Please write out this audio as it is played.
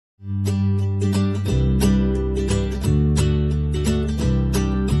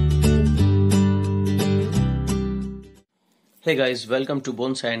Hey guys, welcome to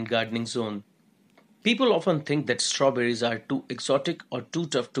Bonsai and Gardening Zone. People often think that strawberries are too exotic or too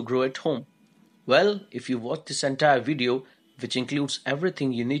tough to grow at home. Well, if you watch this entire video, which includes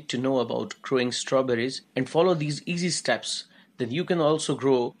everything you need to know about growing strawberries, and follow these easy steps, then you can also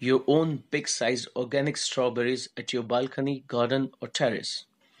grow your own big sized organic strawberries at your balcony, garden, or terrace.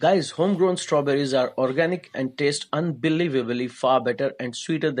 Guys, homegrown strawberries are organic and taste unbelievably far better and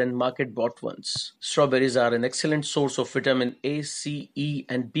sweeter than market bought ones. Strawberries are an excellent source of vitamin A, C, E,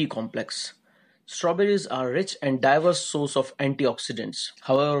 and B complex. Strawberries are a rich and diverse source of antioxidants.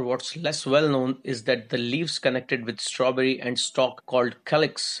 However, what's less well known is that the leaves connected with strawberry and stalk called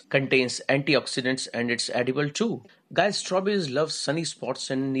calyx contains antioxidants and it's edible too. Guys, strawberries love sunny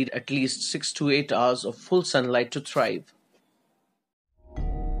spots and need at least 6 to 8 hours of full sunlight to thrive.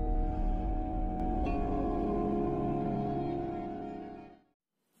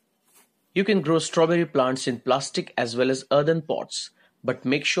 You can grow strawberry plants in plastic as well as earthen pots, but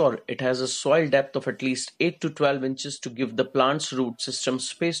make sure it has a soil depth of at least 8 to 12 inches to give the plant's root system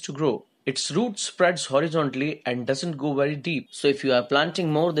space to grow. Its root spreads horizontally and doesn't go very deep. So if you are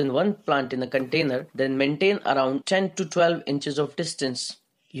planting more than one plant in a container, then maintain around 10 to 12 inches of distance.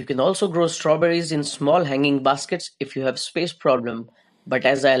 You can also grow strawberries in small hanging baskets if you have space problem. But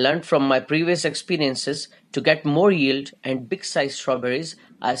as I learned from my previous experiences, to get more yield and big size strawberries,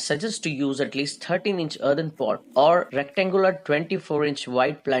 I suggest to use at least 13-inch earthen pot or rectangular 24-inch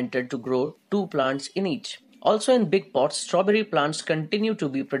wide planter to grow 2 plants in each. Also in big pots, strawberry plants continue to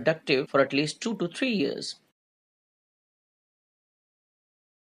be productive for at least 2 to 3 years.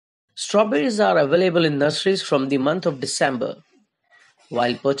 Strawberries are available in nurseries from the month of December.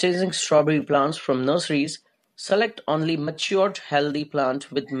 While purchasing strawberry plants from nurseries, select only matured healthy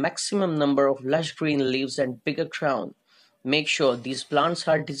plants with maximum number of lush green leaves and bigger crown. Make sure these plants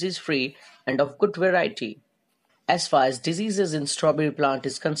are disease-free and of good variety. As far as diseases in strawberry plant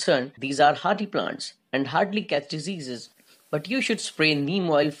is concerned, these are hardy plants and hardly catch diseases, but you should spray neem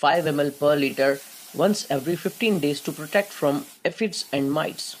oil 5 ml per liter once every 15 days to protect from aphids and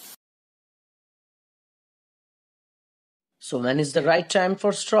mites. So when is the right time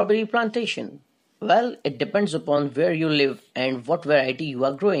for strawberry plantation? Well, it depends upon where you live and what variety you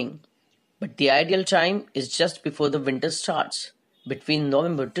are growing. But the ideal time is just before the winter starts, between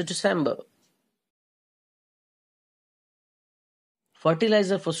November to December.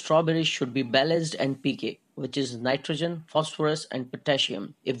 Fertilizer for strawberries should be balanced NPK, which is nitrogen, phosphorus, and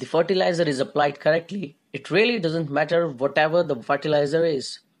potassium. If the fertilizer is applied correctly, it really doesn't matter whatever the fertilizer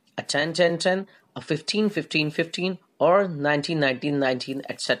is. A 10-10-10, a 15-15-15, or 19-19-19,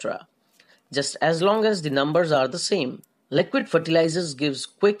 etc. Just as long as the numbers are the same. Liquid fertilizers gives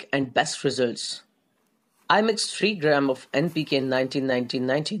quick and best results. I mix 3 grams of NPK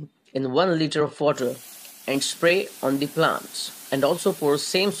 19-19-19 in 1 liter of water and spray on the plants, and also pour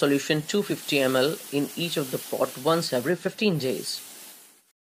same solution 250 ml in each of the pot once every 15 days.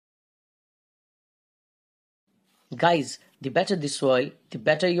 Guys, the better the soil, the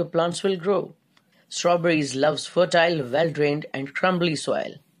better your plants will grow. Strawberries loves fertile, well-drained and crumbly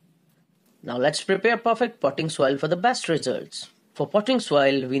soil. Now let's prepare perfect potting soil for the best results. For potting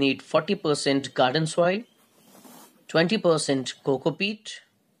soil, we need 40% garden soil, 20% coco peat,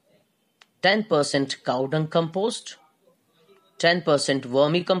 10% cow dung compost, 10%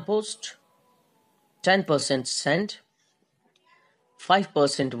 vermicompost, 10% sand,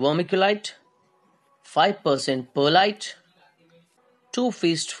 5% vermiculite, 5% perlite, 2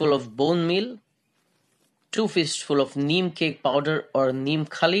 fistful of bone meal, 2 fistful of neem cake powder or neem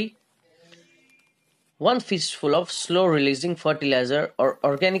khali, 1 fistful of slow releasing fertilizer or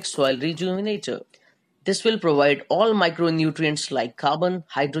organic soil rejuvenator. This will provide all micronutrients like carbon,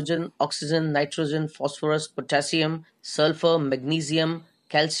 hydrogen, oxygen, nitrogen, phosphorus, potassium, sulfur, magnesium,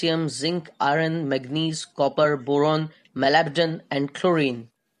 calcium, zinc, iron, manganese, copper, boron, molybdenum, and chlorine.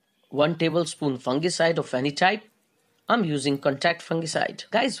 1 tablespoon fungicide of any type. I'm using contact fungicide.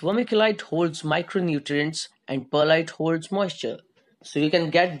 Guys, vermiculite holds micronutrients and perlite holds moisture. So you can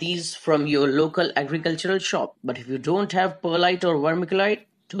get these from your local agricultural shop. But if you don't have perlite or vermiculite,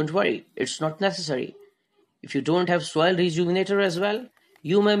 don't worry, it's not necessary. If you don't have soil rejuvenator as well,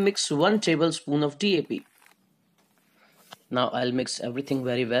 you may mix 1 tablespoon of DAP. Now I'll mix everything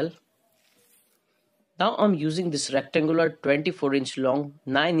very well. Now I'm using this rectangular 24-inch long,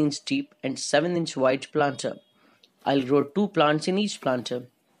 9-inch deep and 7-inch wide planter. I'll grow 2 plants in each planter.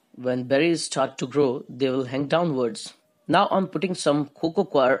 When berries start to grow, they will hang downwards. Now I'm putting some coco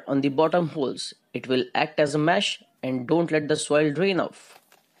coir on the bottom holes. It will act as a mesh and don't let the soil drain off.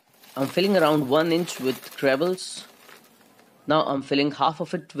 I'm filling around 1 inch with gravels. Now I'm filling half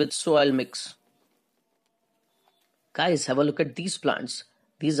of it with soil mix. Guys, have a look at these plants.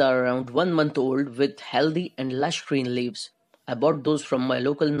 These are around 1 month old with healthy and lush green leaves. I bought those from my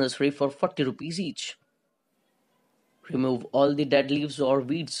local nursery for 40 rupees each. Remove all the dead leaves or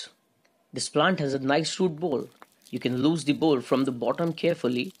weeds. This plant has a nice root ball. You can loose the ball from the bottom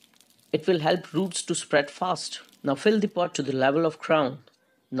carefully. It will help roots to spread fast. Now fill the pot to the level of crown.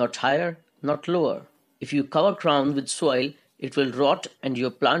 Not higher, not lower. If you cover crown with soil, it will rot and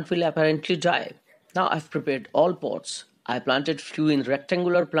your plant will apparently die. Now I've prepared all pots. I planted few in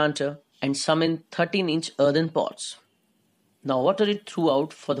rectangular planter and some in 13-inch earthen pots. Now water it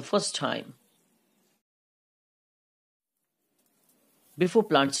throughout for the first time. Before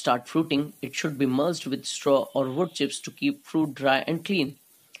plants start fruiting, it should be mulched with straw or wood chips to keep fruit dry and clean.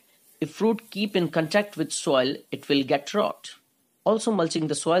 If fruit keep in contact with soil, it will get rot. Also, mulching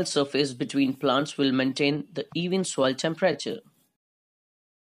the soil surface between plants will maintain the even soil temperature.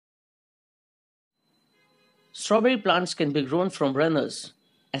 Strawberry plants can be grown from runners.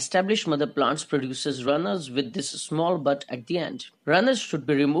 Established mother plants produces runners with this small bud at the end. Runners should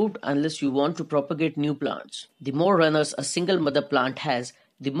be removed unless you want to propagate new plants. The more runners a single mother plant has,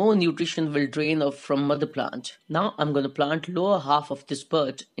 the more nutrition will drain off from mother plant. Now I'm going to plant lower half of this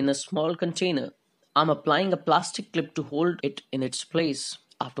bud in a small container. I'm applying a plastic clip to hold it in its place.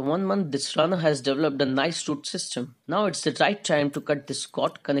 After 1 month, this runner has developed a nice root system. Now it's the right time to cut this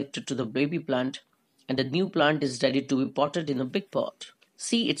cord connected to the baby plant, and the new plant is ready to be potted in a big pot.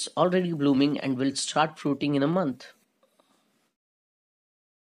 See, it's already blooming and will start fruiting in a month.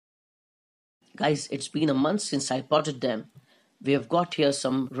 Guys, it's been a month since I potted them. We have got here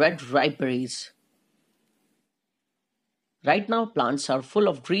some red ripe berries. Right now, plants are full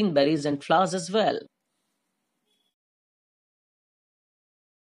of green berries and flowers as well.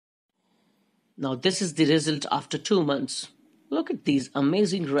 Now this is the result after 2 months. Look at these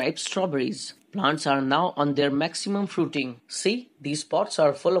amazing ripe strawberries. Plants are now on their maximum fruiting. See, these pots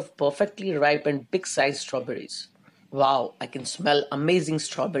are full of perfectly ripe and big-sized strawberries. Wow, I can smell amazing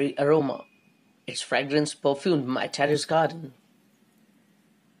strawberry aroma. Its fragrance perfumed my terrace garden.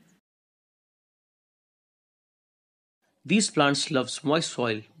 These plants love moist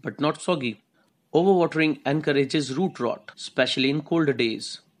soil, but not soggy. Overwatering encourages root rot, especially in colder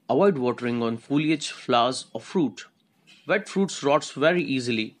days. Avoid watering on foliage, flowers, or fruit. Wet fruits rots very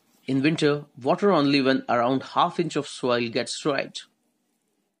easily. In winter, water only when around ½ inch of soil gets dried.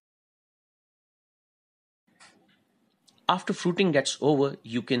 After fruiting gets over,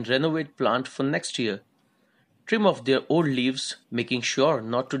 you can renovate plant for next year. Trim off their old leaves, making sure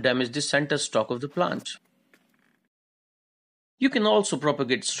not to damage the center stalk of the plant. You can also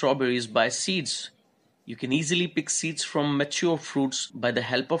propagate strawberries by seeds. You can easily pick seeds from mature fruits by the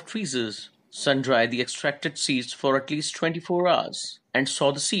help of tweezers. Sun-dry the extracted seeds for at least 24 hours and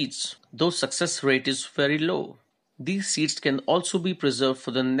sow the seeds, though success rate is very low. These seeds can also be preserved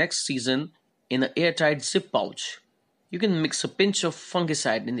for the next season in an airtight zip pouch. You can mix a pinch of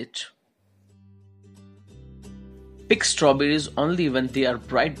fungicide in it. Pick strawberries only when they are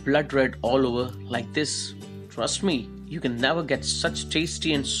bright blood red all over like this. Trust me, you can never get such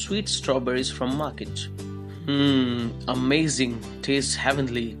tasty and sweet strawberries from market. Amazing, tastes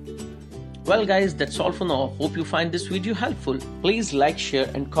heavenly. Well guys, that's all for now. Hope you find this video helpful. Please like, share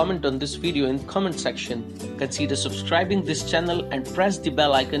and comment on this video in comment section. Consider subscribing this channel and press the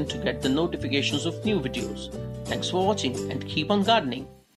bell icon to get the notifications of new videos. Thanks for watching and keep on gardening.